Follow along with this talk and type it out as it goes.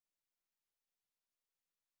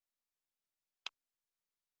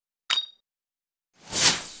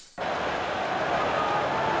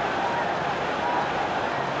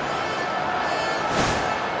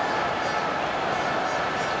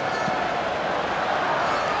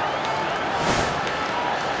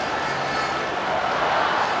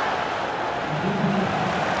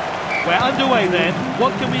We're underway then.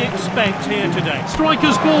 What can we expect here today?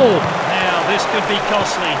 Striker's ball. Now, this could be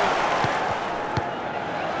costly.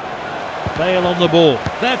 Bale on the ball.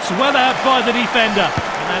 That's well out by the defender.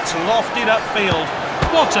 And that's lofted upfield.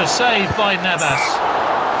 What a save by Navas.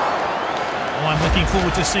 Oh, I'm looking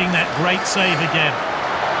forward to seeing that great save again.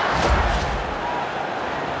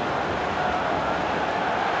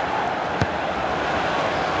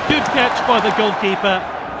 Good catch by the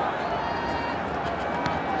goalkeeper.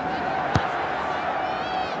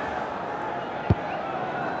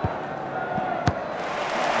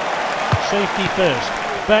 Safety first.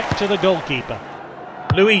 Back to the goalkeeper.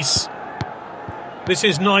 Luis. This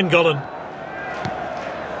is Nainggolan.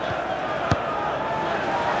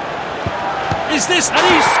 Is this... And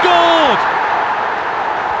he's scored!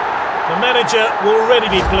 The manager will already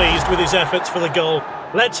be pleased with his efforts for the goal.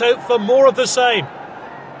 Let's hope for more of the same.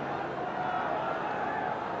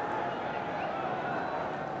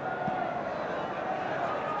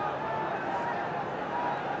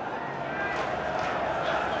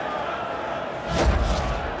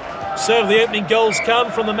 So the opening goals come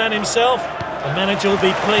from the man himself. The manager will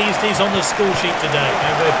be pleased he's on the score sheet today.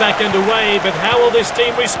 And we're back underway, but how will this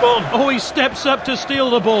team respond? Oh, he steps up to steal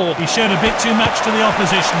the ball. He showed a bit too much to the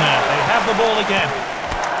opposition there. They have the ball again.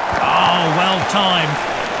 Oh, well timed.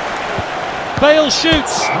 Bale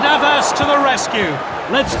shoots. Navas to the rescue.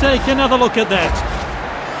 Let's take another look at that.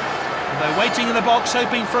 They're waiting in the box,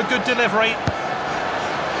 hoping for a good delivery.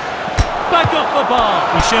 Back off the bar.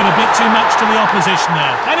 He showed a bit too much to the opposition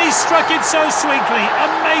there. And he struck it so sweetly.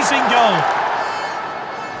 Amazing goal.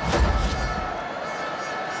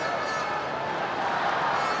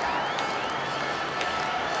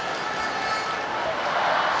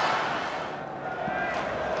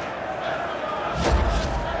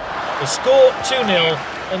 The score 2-0.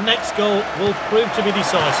 The next goal will prove to be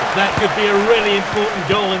decisive. That could be a really important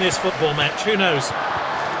goal in this football match. Who knows?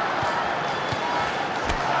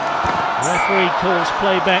 Referee calls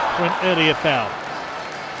play back for an earlier foul.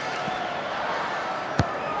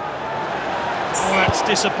 Oh, that's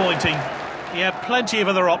disappointing. He had plenty of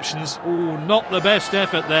other options. Oh, not the best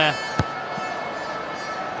effort there.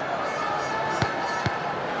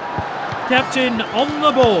 Captain on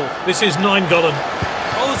the ball. This is Nainggolan.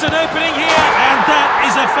 Oh, there's an opening here, and that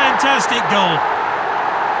is a fantastic goal.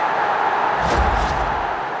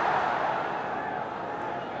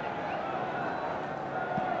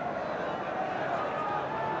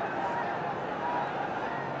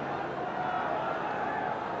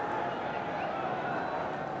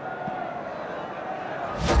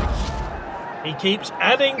 He keeps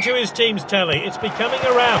adding to his team's tally. It's becoming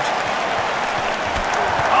a rout.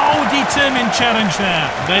 Oh, determined challenge there.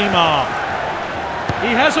 Neymar.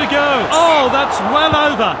 He has a go. Oh, that's well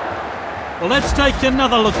over. Well, let's take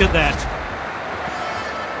another look at that.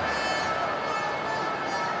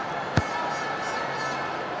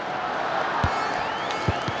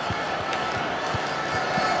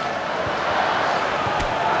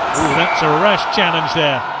 Oh, that's a rash challenge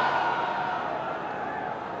there.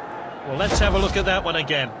 Well, let's have a look at that one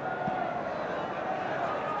again.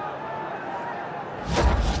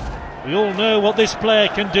 We all know what this player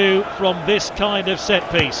can do from this kind of set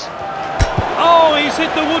piece. Oh, he's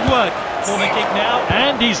hit the woodwork. Corner kick now.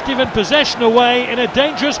 And he's given possession away in a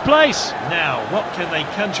dangerous place. Now, what can they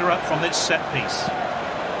conjure up from this set piece?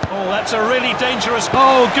 Oh, that's a really dangerous...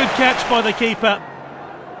 Oh, good catch by the keeper.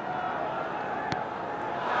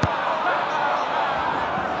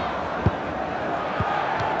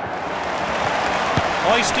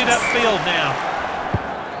 Hoisted upfield now.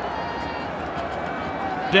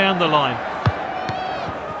 Down the line.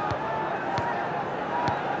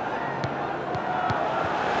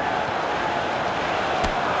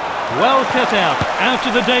 Well cut out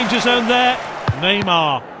of the danger zone there.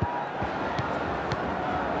 Neymar.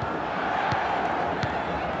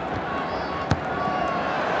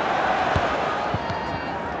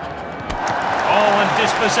 Oh, and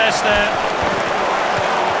dispossessed there.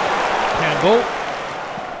 Campbell.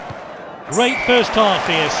 Great first half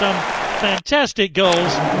here. Some fantastic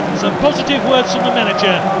goals, some positive words from the manager,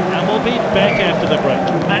 and we'll be back after the break.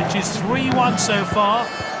 Match is 3-1 so far.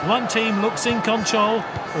 One team looks in control,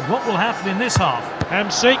 but what will happen in this half?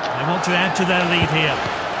 Hamsik. They want to add to their lead here.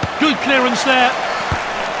 Good clearance there.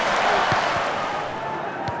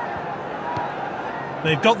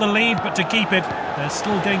 They've got the lead, but to keep it, they're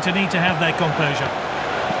still going to need to have their composure.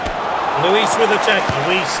 Luis with attack.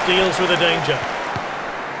 Luis deals with the danger.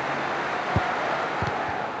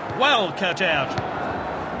 Well cut out.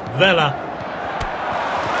 Vela.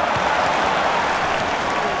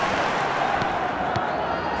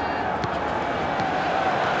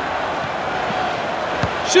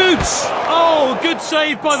 Shoots! Oh, good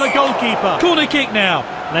save by the goalkeeper. Corner kick now.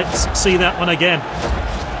 Let's see that one again.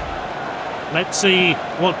 Let's see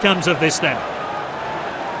what comes of this then.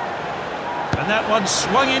 And that one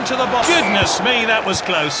swung into the box. Goodness me, that was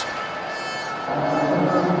close.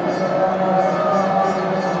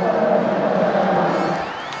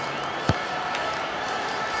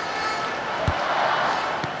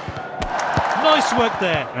 Nice work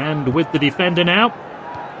there. And with the defender now.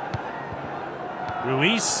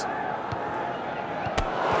 Ruiz.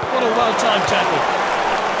 What a well-timed tackle.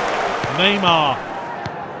 Neymar.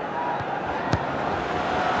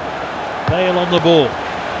 Bale on the ball.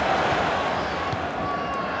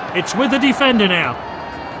 It's with the defender now.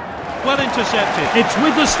 Well intercepted. It's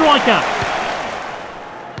with the striker.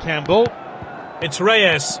 Campbell. It's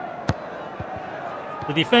Reyes.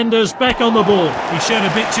 The defender's back on the ball. He showed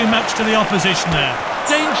a bit too much to the opposition there.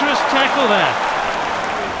 Dangerous tackle there.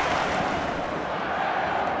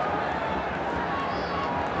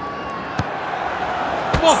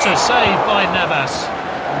 What a save by Navas.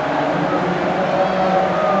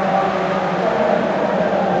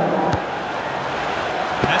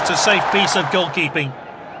 That's a safe piece of goalkeeping.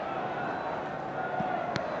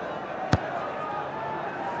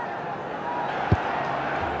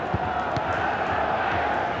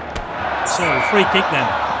 So, free kick then.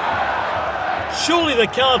 Surely the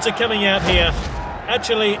cards are coming out here.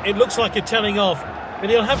 Actually, it looks like a telling off, but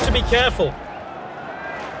he'll have to be careful.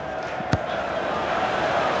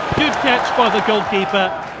 Good catch by the goalkeeper.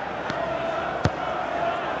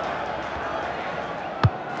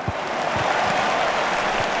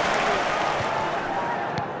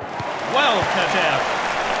 Well cut out.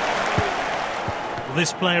 Well,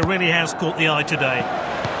 this player really has caught the eye today.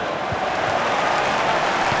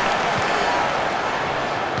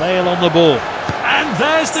 Bale on the ball. And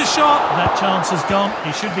there's the shot. That chance has gone.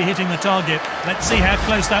 He should be hitting the target. Let's see how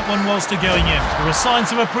close that one was to going in. There are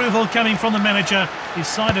signs of approval coming from the manager. His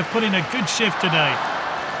side have put in a good shift today.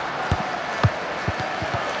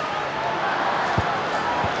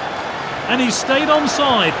 And he stayed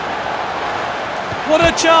onside. What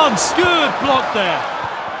a chance! Good block there.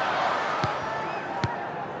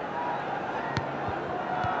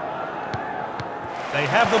 They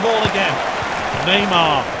have the ball again.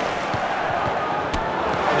 Neymar.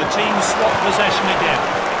 The team swap possession again.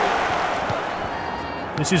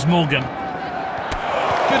 This is Morgan.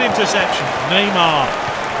 Good interception. Neymar.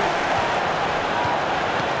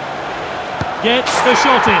 Gets the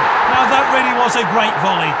shot in. Now that really was a great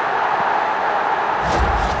volley.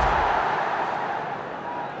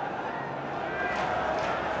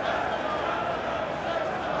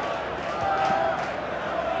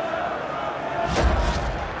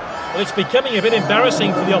 Well, it's becoming a bit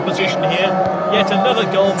embarrassing for the opposition here. Yet another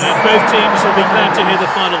goal, and both teams will be glad to hear the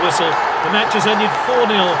final whistle. The match has ended 4-0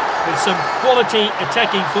 with some quality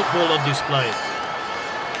attacking football on display.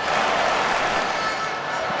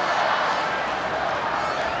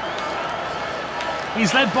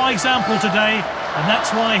 He's led by example today, and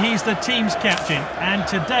that's why he's the team's captain and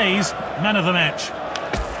today's man of the match.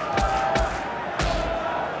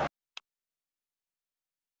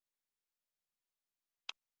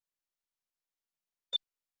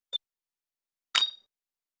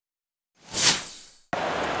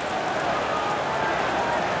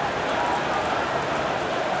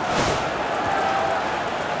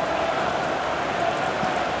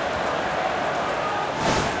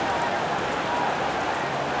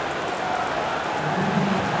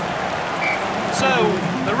 So,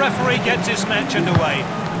 the referee gets his match underway.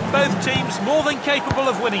 Both teams more than capable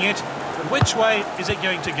of winning it, but which way is it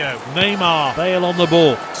going to go? Neymar. Bale on the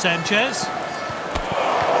ball. Sanchez.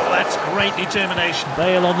 Oh, that's great determination.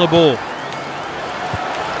 Bale on the ball.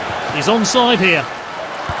 He's onside here.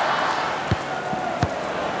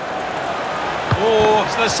 Oh,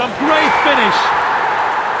 so there's some great finish.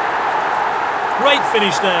 Great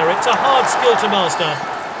finish there. It's a hard skill to master,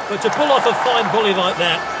 but to pull off a fine volley like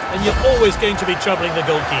that, and you're always going to be troubling the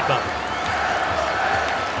goalkeeper.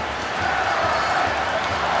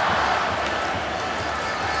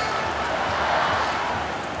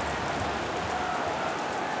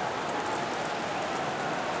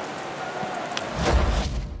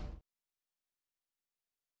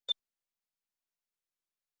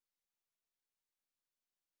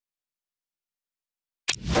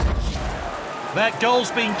 That goal's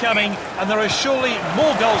been coming, and there are surely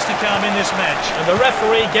more goals to come in this match. And the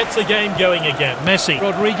referee gets the game going again. Messi.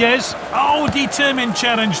 Rodriguez. Oh, determined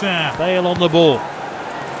challenge there. Bale on the ball.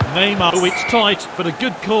 Neymar. Oh, it's tight, but a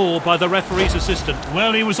good call by the referee's assistant.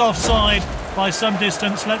 Well, he was offside by some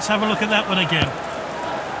distance. Let's have a look at that one again.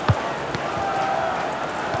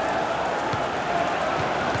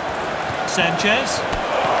 Sanchez.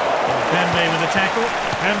 Benway with a tackle.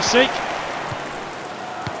 Hamsik.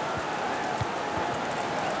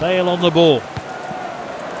 Bale on the ball.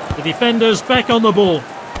 The defenders back on the ball.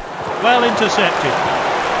 Well intercepted.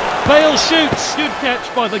 Bale shoots. Good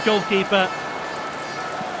catch by the goalkeeper.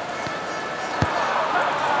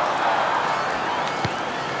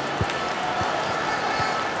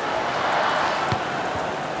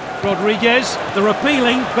 Rodriguez, they're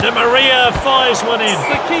appealing. Di Maria fires one in.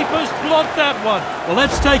 The keeper's blocked that one. Well,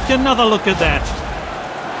 let's take another look at that.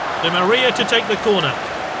 Di Maria to take the corner.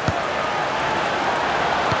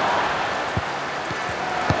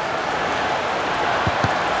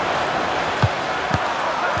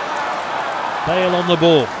 Bale on the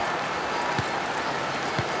ball.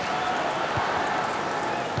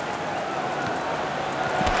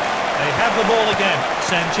 They have the ball again.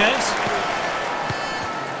 Sanchez.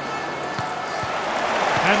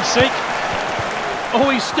 Hamsik. Oh,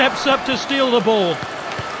 he steps up to steal the ball.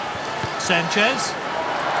 Sanchez.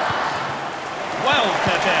 Well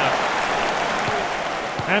cut out.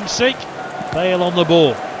 Hamsik. Bale on the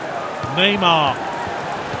ball. Neymar.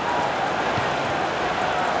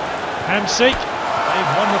 Hamsik.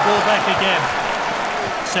 They've won the ball back again.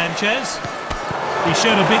 Sanchez. He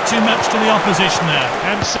showed a bit too much to the opposition there.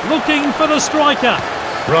 Hamsik. Looking for the striker.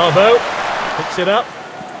 Bravo. Picks it up.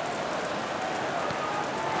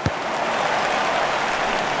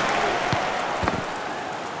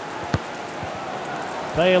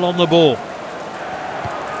 Bale on the ball.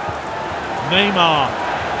 Neymar.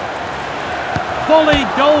 Volley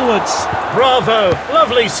goalwards. Bravo.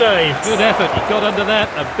 Lovely save. Good effort. He got under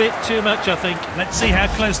that a bit too much, I think. Let's see how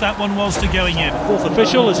close that one was to going in. Fourth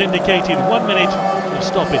official has indicated 1 minute of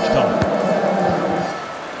stoppage time.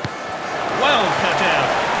 Well cut out.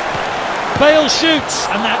 Bale shoots.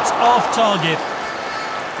 And that's off target.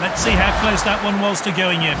 Let's see how close that one was to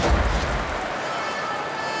going in.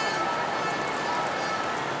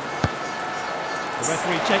 The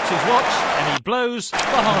referee checks his watch and he blows the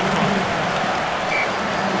half-time.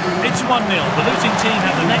 It's 1-0. The losing team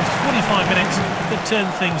have the next 45 minutes to turn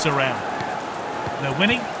things around. They're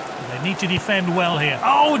winning. They need to defend well here.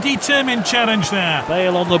 Oh, determined challenge there.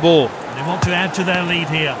 Bale on the ball. And they want to add to their lead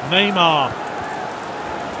here. Neymar.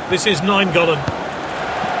 This is Nainggolan.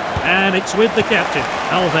 And it's with the captain,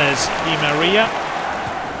 Alves. Di Maria.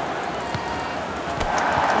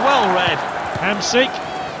 Well read. Hamsik.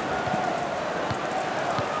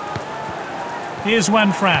 Here's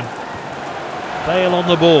Juanfran. Bale on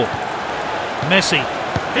the ball. Messi.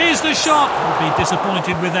 Here's the shot. Will be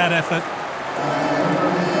disappointed with that effort.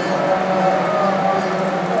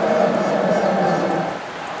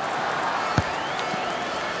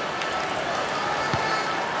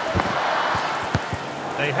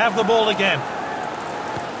 They have the ball again.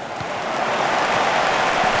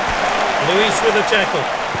 Luis with a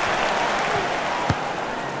tackle.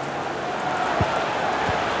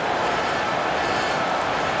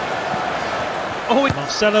 Oh,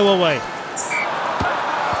 Marcelo away.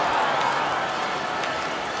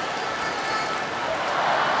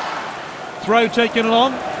 Throw taken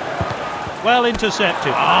along. Well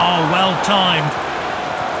intercepted. Oh, well timed.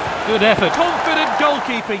 Good effort. Confident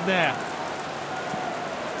goalkeeping there.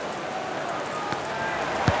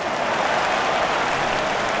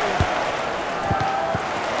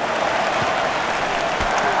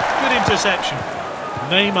 Good interception.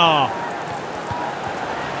 Neymar.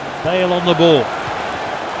 Bale on the ball.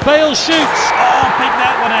 Bale shoots. Oh, pick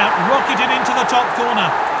that one out. Rocketed into the top corner.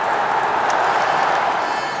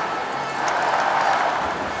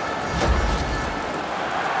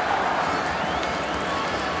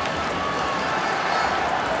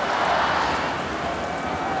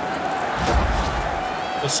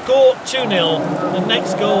 The score 2-0. The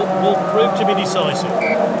next goal will prove to be decisive.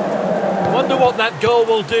 Wonder what that goal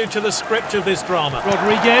will do to the script of this drama.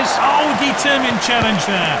 Rodriguez. Oh, determined challenge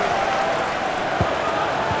there.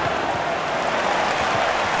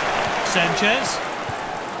 Sanchez.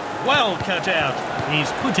 Well cut out.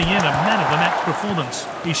 He's putting in a man-of-the-match performance.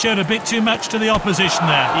 He showed a bit too much to the opposition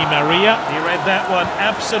there. Di Maria. He read that one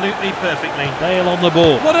absolutely perfectly. Bale on the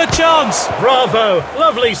ball. What a chance! Bravo!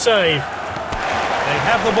 Lovely save. They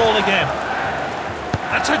have the ball again.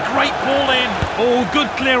 That's a great ball in. Oh,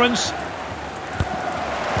 good clearance.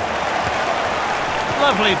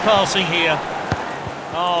 Lovely passing here.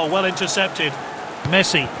 Oh, well intercepted.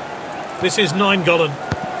 Messi. This is Nainggolan.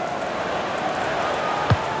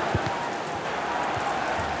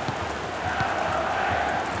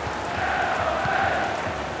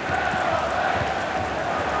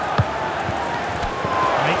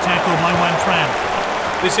 By Juanfran.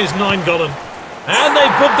 This is Nainggolan. And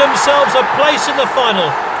they've booked themselves a place in the final.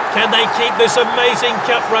 Can they keep this amazing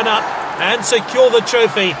cup run up and secure the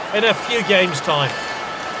trophy in a few games' time?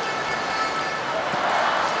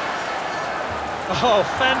 Oh,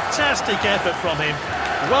 fantastic effort from him.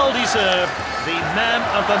 Well deserved the Man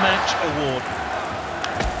of the Match award.